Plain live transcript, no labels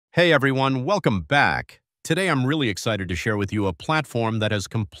Hey everyone, welcome back. Today I'm really excited to share with you a platform that has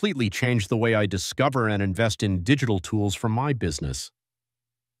completely changed the way I discover and invest in digital tools for my business.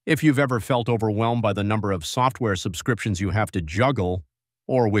 If you've ever felt overwhelmed by the number of software subscriptions you have to juggle,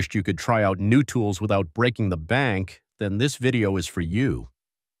 or wished you could try out new tools without breaking the bank, then this video is for you.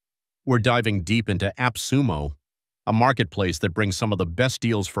 We're diving deep into AppSumo, a marketplace that brings some of the best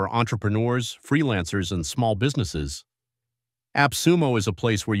deals for entrepreneurs, freelancers, and small businesses. AppSumo is a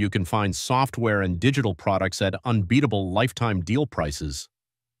place where you can find software and digital products at unbeatable lifetime deal prices.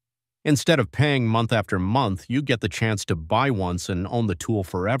 Instead of paying month after month, you get the chance to buy once and own the tool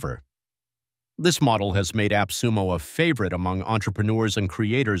forever. This model has made AppSumo a favorite among entrepreneurs and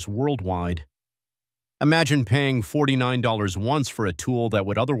creators worldwide. Imagine paying $49 once for a tool that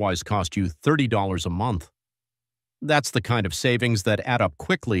would otherwise cost you $30 a month. That's the kind of savings that add up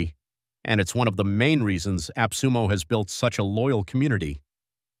quickly, and it's one of the main reasons AppSumo has built such a loyal community.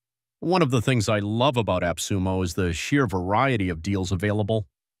 One of the things I love about AppSumo is the sheer variety of deals available.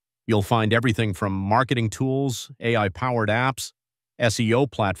 You'll find everything from marketing tools, AI-powered apps, SEO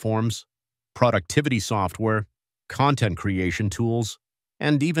platforms, productivity software, content creation tools,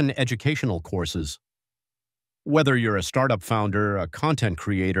 and even educational courses. Whether you're a startup founder, a content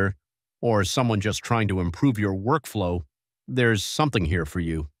creator, or someone just trying to improve your workflow, there's something here for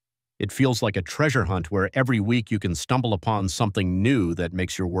you. It feels like a treasure hunt where every week you can stumble upon something new that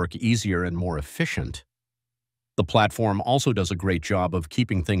makes your work easier and more efficient. The platform also does a great job of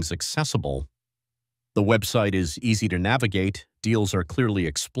keeping things accessible. The website is easy to navigate, deals are clearly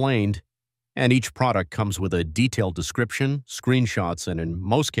explained, and each product comes with a detailed description, screenshots, and in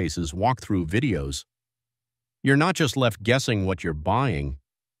most cases, walkthrough videos. You're not just left guessing what you're buying.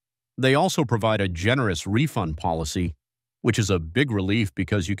 They also provide a generous refund policy, which is a big relief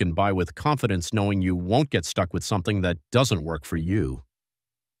because you can buy with confidence knowing you won't get stuck with something that doesn't work for you.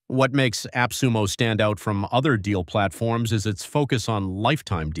 What makes AppSumo stand out from other deal platforms is its focus on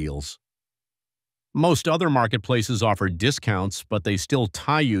lifetime deals. Most other marketplaces offer discounts, but they still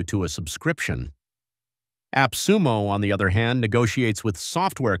tie you to a subscription. AppSumo, on the other hand, negotiates with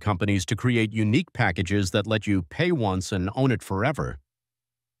software companies to create unique packages that let you pay once and own it forever.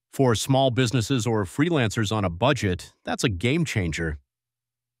 For small businesses or freelancers on a budget, that's a game changer.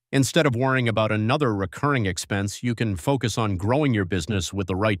 Instead of worrying about another recurring expense, you can focus on growing your business with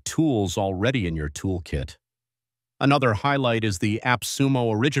the right tools already in your toolkit. Another highlight is the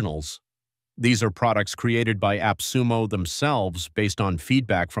AppSumo Originals. These are products created by AppSumo themselves based on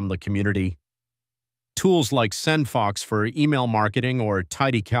feedback from the community. Tools like SendFox for email marketing or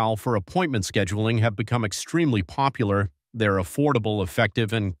TidyCal for appointment scheduling have become extremely popular. They're affordable,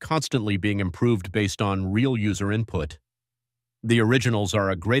 effective, and constantly being improved based on real user input. The Originals are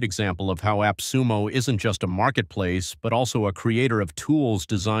a great example of how AppSumo isn't just a marketplace, but also a creator of tools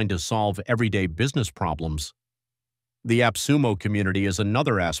designed to solve everyday business problems. The AppSumo community is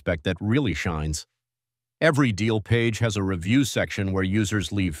another aspect that really shines. Every deal page has a review section where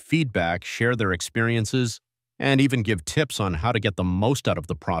users leave feedback, share their experiences, and even give tips on how to get the most out of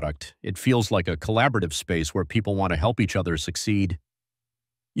the product. It feels like a collaborative space where people want to help each other succeed.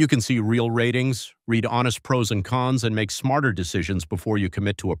 You can see real ratings, read honest pros and cons, and make smarter decisions before you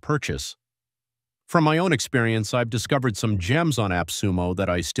commit to a purchase. From my own experience, I've discovered some gems on AppSumo that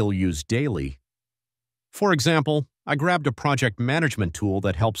I still use daily. For example, I grabbed a project management tool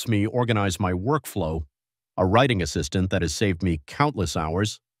that helps me organize my workflow, a writing assistant that has saved me countless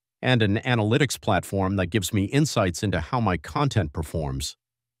hours, and an analytics platform that gives me insights into how my content performs.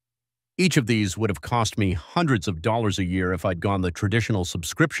 Each of these would have cost me hundreds of dollars a year if I'd gone the traditional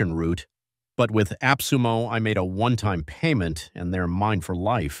subscription route, but with AppSumo, I made a one-time payment, and they're mine for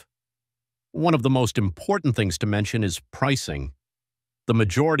life. One of the most important things to mention is pricing. The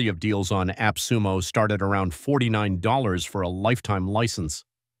majority of deals on AppSumo start at around $49 for a lifetime license.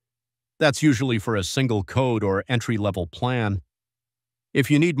 That's usually for a single code or entry-level plan. If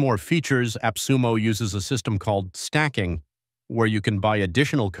you need more features, AppSumo uses a system called stacking, where you can buy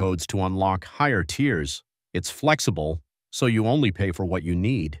additional codes to unlock higher tiers. It's flexible, so you only pay for what you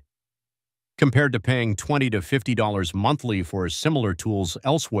need. Compared to paying $20 to $50 monthly for similar tools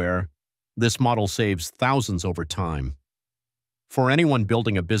elsewhere, this model saves thousands over time. For anyone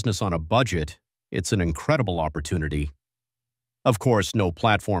building a business on a budget, it's an incredible opportunity. Of course, no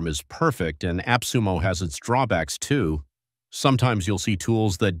platform is perfect, and AppSumo has its drawbacks too. Sometimes you'll see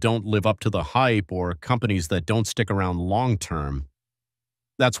tools that don't live up to the hype or companies that don't stick around long-term.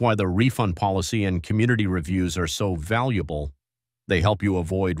 That's why the refund policy and community reviews are so valuable. They help you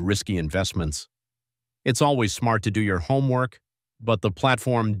avoid risky investments. It's always smart to do your homework, but the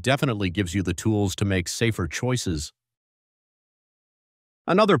platform definitely gives you the tools to make safer choices.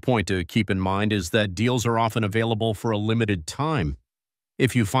 Another point to keep in mind is that deals are often available for a limited time.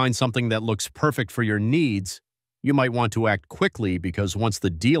 If you find something that looks perfect for your needs, you might want to act quickly because once the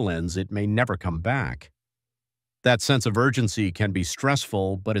deal ends, it may never come back. That sense of urgency can be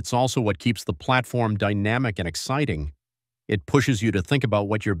stressful, but it's also what keeps the platform dynamic and exciting. It pushes you to think about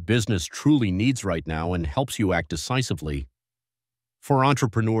what your business truly needs right now and helps you act decisively. For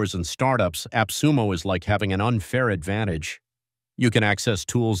entrepreneurs and startups, AppSumo is like having an unfair advantage. You can access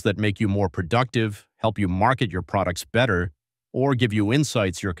tools that make you more productive, help you market your products better, or give you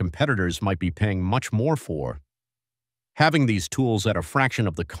insights your competitors might be paying much more for. Having these tools at a fraction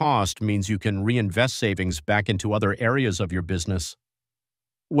of the cost means you can reinvest savings back into other areas of your business.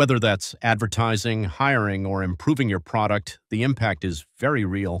 Whether that's advertising, hiring, or improving your product, the impact is very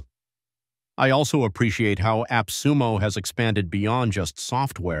real. I also appreciate how AppSumo has expanded beyond just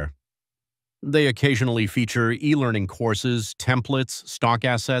software. They occasionally feature e-learning courses, templates, stock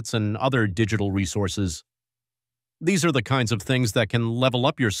assets, and other digital resources. These are the kinds of things that can level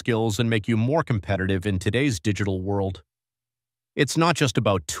up your skills and make you more competitive in today's digital world. It's not just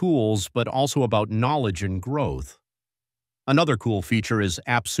about tools, but also about knowledge and growth. Another cool feature is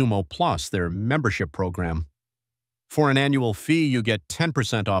AppSumo Plus, their membership program. For an annual fee, you get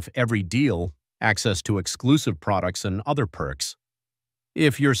 10% off every deal, access to exclusive products, and other perks.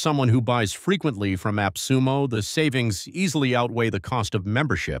 If you're someone who buys frequently from AppSumo, the savings easily outweigh the cost of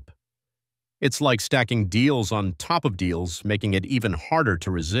membership. It's like stacking deals on top of deals, making it even harder to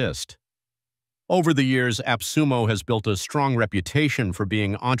resist. Over the years, AppSumo has built a strong reputation for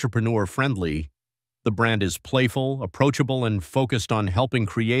being entrepreneur-friendly. The brand is playful, approachable, and focused on helping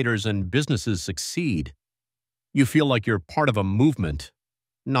creators and businesses succeed. You feel like you're part of a movement,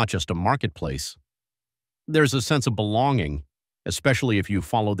 not just a marketplace. There's a sense of belonging, especially if you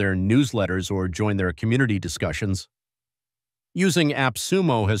follow their newsletters or join their community discussions. Using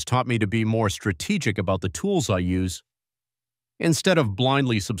AppSumo has taught me to be more strategic about the tools I use. Instead of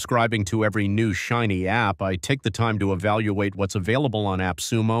blindly subscribing to every new shiny app, I take the time to evaluate what's available on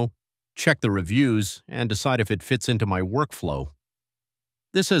AppSumo, check the reviews, and decide if it fits into my workflow.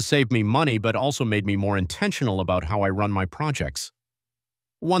 This has saved me money but also made me more intentional about how I run my projects.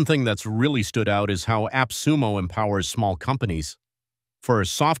 One thing that's really stood out is how AppSumo empowers small companies. For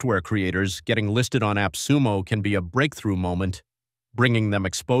software creators, getting listed on AppSumo can be a breakthrough moment, bringing them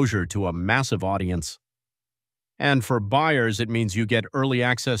exposure to a massive audience. And for buyers, it means you get early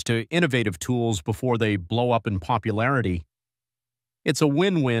access to innovative tools before they blow up in popularity. It's a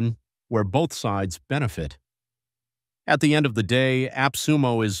win-win where both sides benefit. At the end of the day,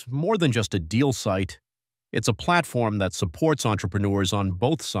 AppSumo is more than just a deal site. It's a platform that supports entrepreneurs on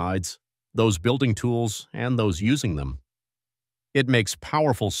both sides, those building tools and those using them. It makes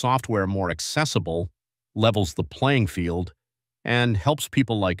powerful software more accessible, levels the playing field, and helps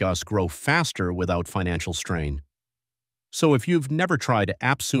people like us grow faster without financial strain. So if you've never tried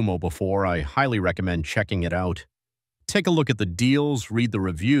AppSumo before, I highly recommend checking it out. Take a look at the deals, read the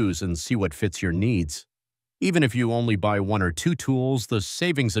reviews, and see what fits your needs. Even if you only buy one or two tools, the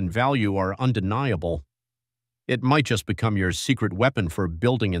savings and value are undeniable. It might just become your secret weapon for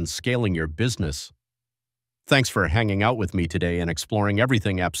building and scaling your business. Thanks for hanging out with me today and exploring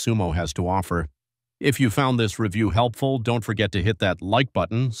everything AppSumo has to offer. If you found this review helpful, don't forget to hit that like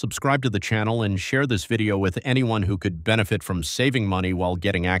button, subscribe to the channel, and share this video with anyone who could benefit from saving money while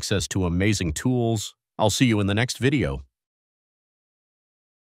getting access to amazing tools. I'll see you in the next video.